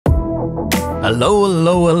Hello,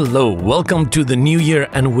 hello, hello. Welcome to the new year,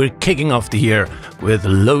 and we're kicking off the year with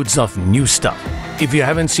loads of new stuff. If you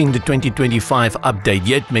haven't seen the 2025 update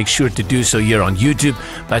yet, make sure to do so here on YouTube.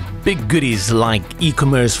 But big goodies like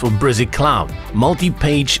e-commerce for Brizy Cloud,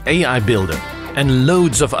 multi-page AI builder, and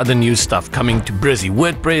loads of other new stuff coming to Brizy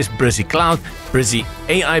WordPress, Brizy Cloud, Brizy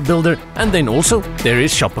AI builder, and then also there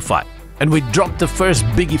is Shopify. And we dropped the first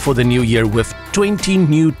biggie for the new year with 20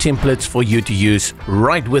 new templates for you to use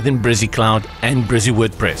right within Brizy Cloud and Brizy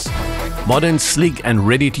WordPress. Modern, sleek and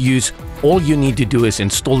ready to use, all you need to do is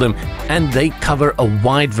install them, and they cover a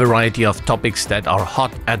wide variety of topics that are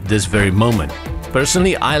hot at this very moment.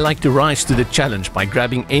 Personally, I like to rise to the challenge by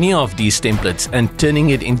grabbing any of these templates and turning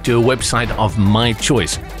it into a website of my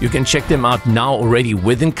choice. You can check them out now already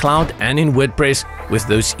within Cloud and in WordPress with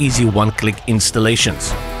those easy one-click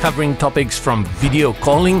installations, covering topics from video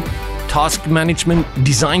calling, task management,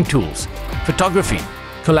 design tools, photography,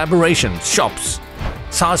 collaboration, shops,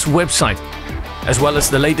 SaaS website, as well as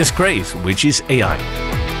the latest craze, which is AI.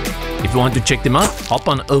 If you want to check them out, hop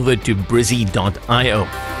on over to brizy.io.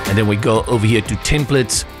 And then we go over here to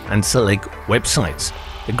templates and select websites.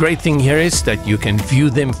 The great thing here is that you can view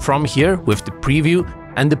them from here with the preview,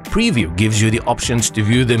 and the preview gives you the options to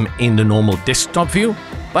view them in the normal desktop view,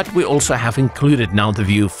 but we also have included now the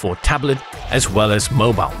view for tablet as well as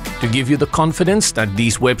mobile to give you the confidence that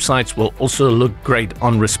these websites will also look great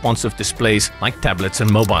on responsive displays like tablets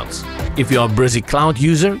and mobiles. If you are a Brizy Cloud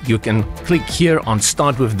user, you can click here on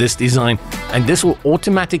Start with this design, and this will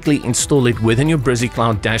automatically install it within your Brizy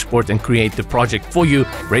Cloud dashboard and create the project for you,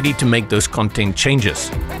 ready to make those content changes.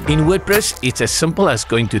 In WordPress, it's as simple as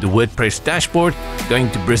going to the WordPress dashboard,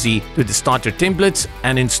 going to Brizy to the starter templates,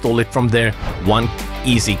 and install it from there, one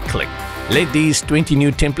easy click. Let these 20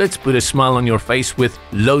 new templates put a smile on your face, with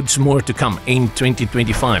loads more to come in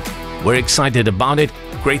 2025. We're excited about it.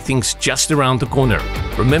 Great things just around the corner.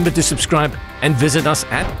 Remember to subscribe and visit us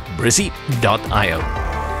at brizy.io.